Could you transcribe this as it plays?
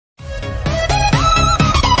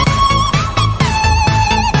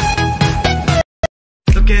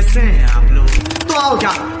देख रहे हैं आप लोग, तो आओ क्या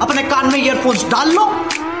अपने कान में ईयरफोन्स डाल लो।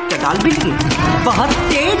 क्या डाल भी लिए? बहुत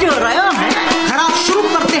तेज हो रहा है। खड़ा शुरू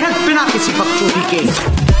करते हैं बिना किसी बकचोदी के।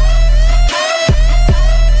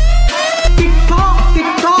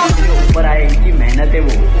 ऊपर आए इनकी मेहनत है,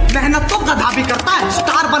 वो मेहनत तो गधा भी करता है।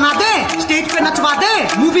 स्टार बना दे, स्टेज पे नचवा दे,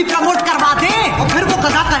 मूवी प्रमोट करवा दे, और फिर वो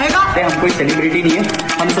गधा कहेगा हम कोई सेलिब्रिटी नहीं है,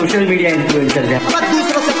 हम सोशल मीडिया इन्फ्लुएंसर हैं। अब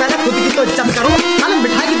दूसरों से पहले खुद की तो इज्जत करो। कल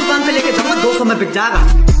मिठाई की दुकान पे लेके जाऊंगा, 200 में बिक जाएगा।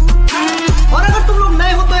 और अगर तुम लोग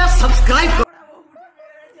नए हो तो यार सब्सक्राइब करो।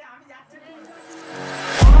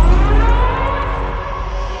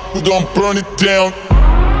 We're gonna burn it down.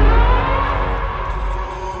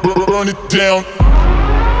 Burn it down.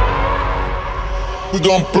 We're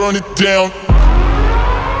gonna burn it down.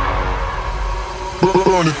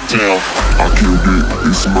 Burn it down. I killed it,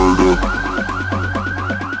 it's murder.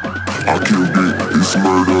 I killed it, it's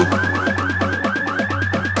murder.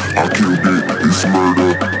 I killed it, it's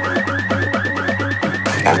murder.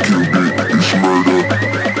 I killed it, it's murder.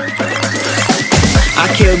 I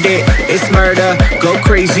killed it, it's murder, go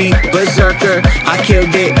crazy, berserker. I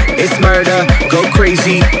killed it, it's murder, go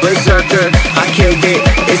crazy, berserker. I killed it,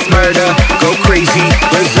 it's murder, go crazy,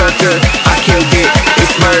 berserker. I killed it,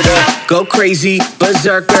 it's murder, go crazy,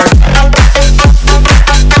 berserker.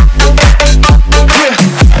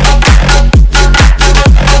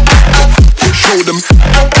 Show them.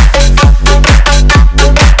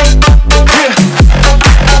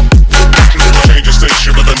 Change the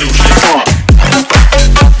station with a new shit.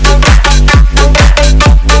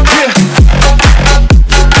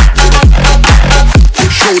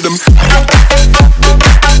 Show them.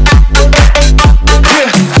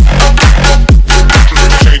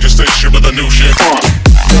 Change the station with a new shit.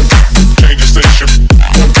 Change the station.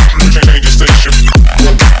 Change the station.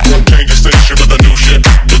 Change the station with a new shit.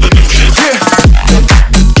 With a new shit.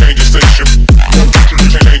 Change the station.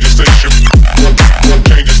 Change the station.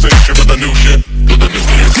 Change the station with a new shit. With a new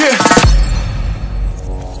shit.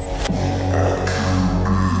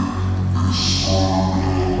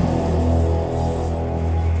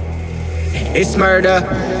 It's murder.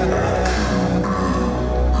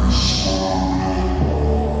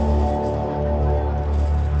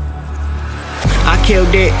 I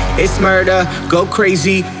killed it, it's murder, go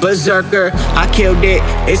crazy, berserker. I killed it,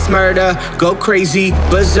 it's murder, go crazy,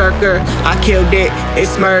 berserker. I killed it,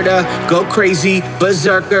 it's murder, go crazy,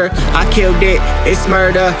 berserker. I killed it, it's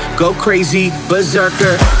murder, go crazy,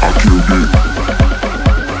 berserker. I killed it.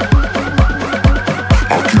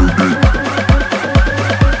 I killed it.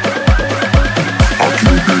 I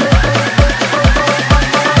killed it.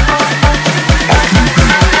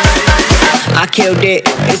 I killed it,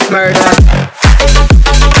 it's murder.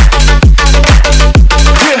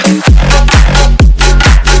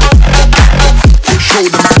 Show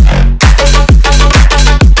them.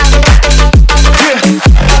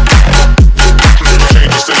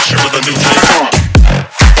 Change the station with a new shit.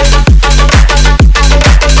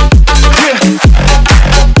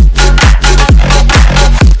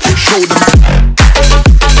 Show them.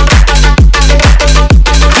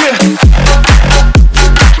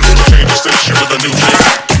 Change the station with a new shit.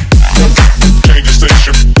 Change the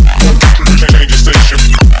station. Change the station.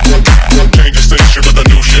 Change the station with a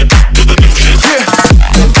new shit. With a new shit.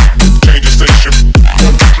 Change the station.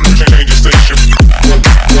 Change the station.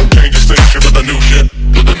 Change the station with a new shit.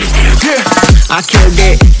 With a new shit. I killed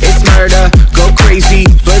it, it's murder, go crazy,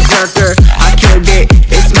 berserker. I killed it,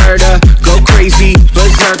 it's murder, go crazy,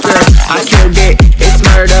 berserker. I killed it, it's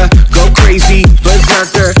murder, go crazy,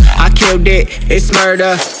 berserker. I killed it, it's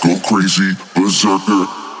murder. Go crazy, berserker.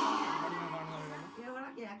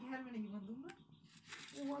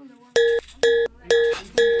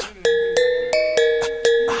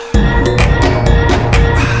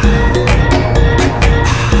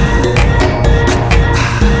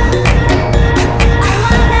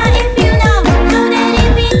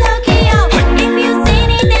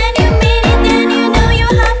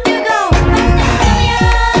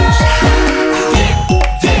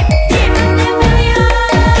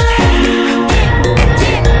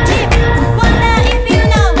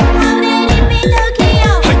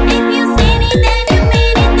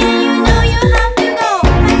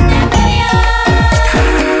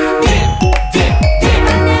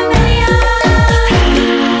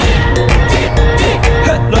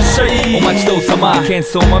様喧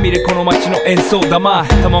騒まみれこの街の演奏玉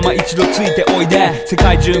たまま一度ついておいで世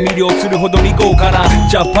界中魅了するほどに豪華な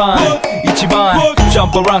ジャパン一番ジャ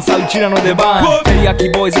ンプアランさうちらの出番テリヤキ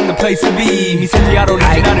ボーイズ in the place to be 見せてやろうオリ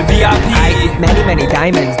ジナル VIP Many many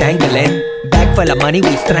diamonds dangling Bag full of money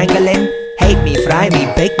we strangling Hate me, fry me,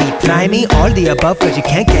 bake me, try me, all the above cause you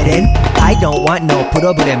can't get in. I don't want no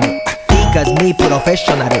problem, because me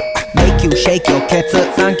professional. Make you shake your cats,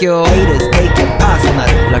 thank you. Haters take it personal.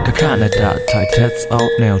 Like a Canada tight heads out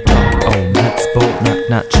now talk oh let's go knock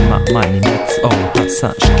knock my money let's oh hot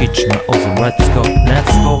sun skitch my own let's go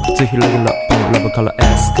ぜひレギュラーラブから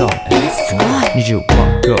Let's go 21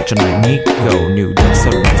号じゃない2号入力す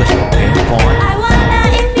るまた表現 point I wonder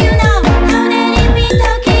if you know how that it be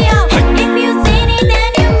Tokyo. If you seen it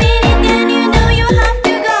then you mean it then you know you have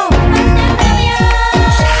to go.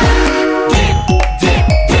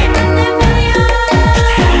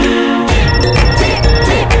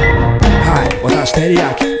はい私照り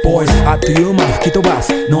焼きボイスあっという間吹き飛ば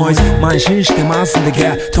すノイズ慢心してますんでゲ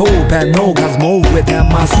ットペンの数も増えて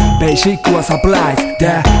ますベーシックはサプライズ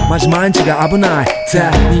でマジ毎日が危ないぜ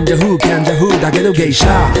忍者風賢者風だけど芸者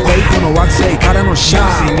フェイクの惑星からのシャ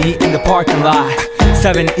ー See me in the parking lot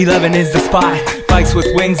 7-Eleven is the spot Bikes with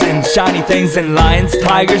wings and shiny things and lions,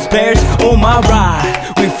 tigers, bears, oh my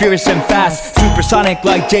ride We fierce and fast, supersonic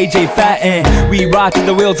like JJ Fatten We ride till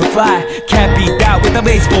the wheels are flat Can't beat that with a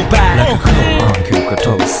baseball bat なんか空暗球が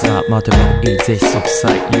飛ぶさ待てばいいぜ即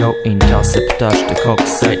歳よインターセプターして国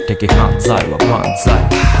際的犯罪は万歳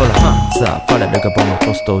ほらハンザーファレルがボム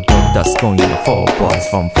トストをドク出す今夜の4 boys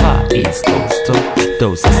from Far East Coast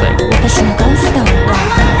どうせ最後私のゴースト I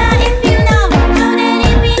wonder if you know how that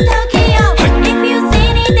it be Tokyo. If you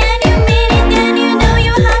seen it then you mean it then you know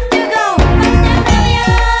you have to go.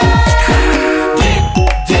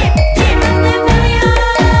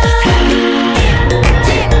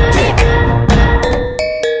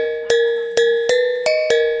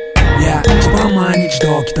 Yeah 一番毎日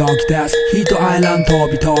ドキドキですヒートアイランド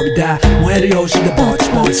飛び飛びで燃えるよしでぼち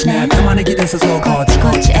ぼちね玉ねぎで誘うこっちこ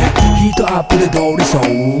っちへヒートアップで通りそ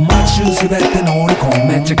う街中滑って乗り込む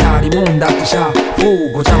めっちゃ借りもんだってシャ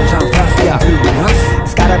ーごちゃごちゃファストやフーラス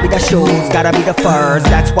It's gotta be the shoes, gotta be the furs.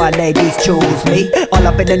 That's why ladies choose me. All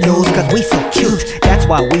up in the news cause we so cute. That's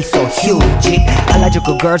why we so huge.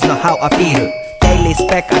 Harajuku girls know how I feel. Daily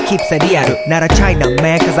spec I keep it real. Not a China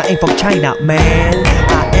man cause I ain't from China man.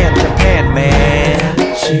 I am Japan man.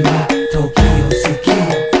 She wa Tokyo suki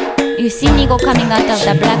You see Nigo coming out of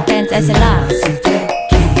the black pants as a laugh.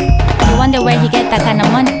 You wonder where he get that kind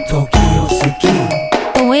of money? Tokyo suki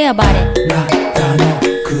Don't worry about it. なたの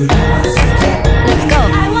車好き Let's go.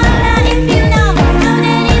 I wonder if you know how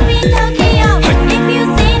that it be Tokyo. If you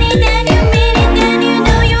seen it then you mean it then you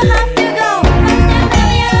know you have to go.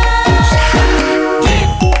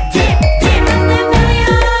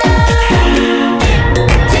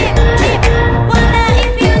 Wonder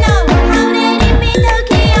if you know how that it be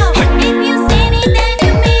Tokyo. If you seen it then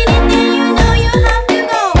you mean it then you know you have to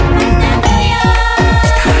go.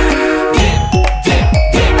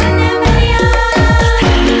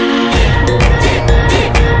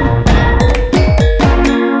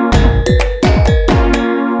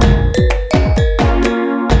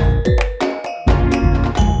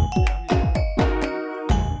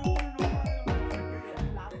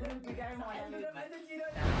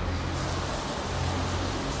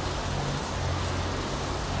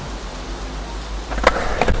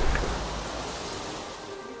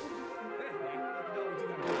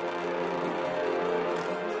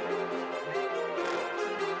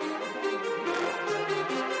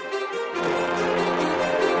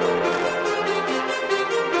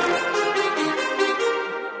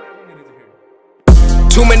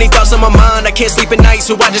 Too many thoughts on my mind, I can't sleep at night,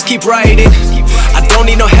 so I just keep writing. I don't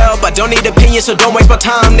need no help, I don't need opinions, so don't waste my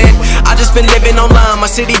time then. I just been living online, my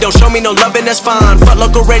city don't show me no loving, that's fine. Fuck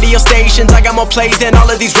local radio stations, I got more plays than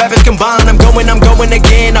all of these rappers combined. I'm going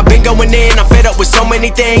again, I've been going in, I'm fed up with so many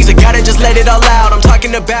things. I gotta just let it all out, I'm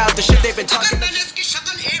talking about the shit they've been talking about.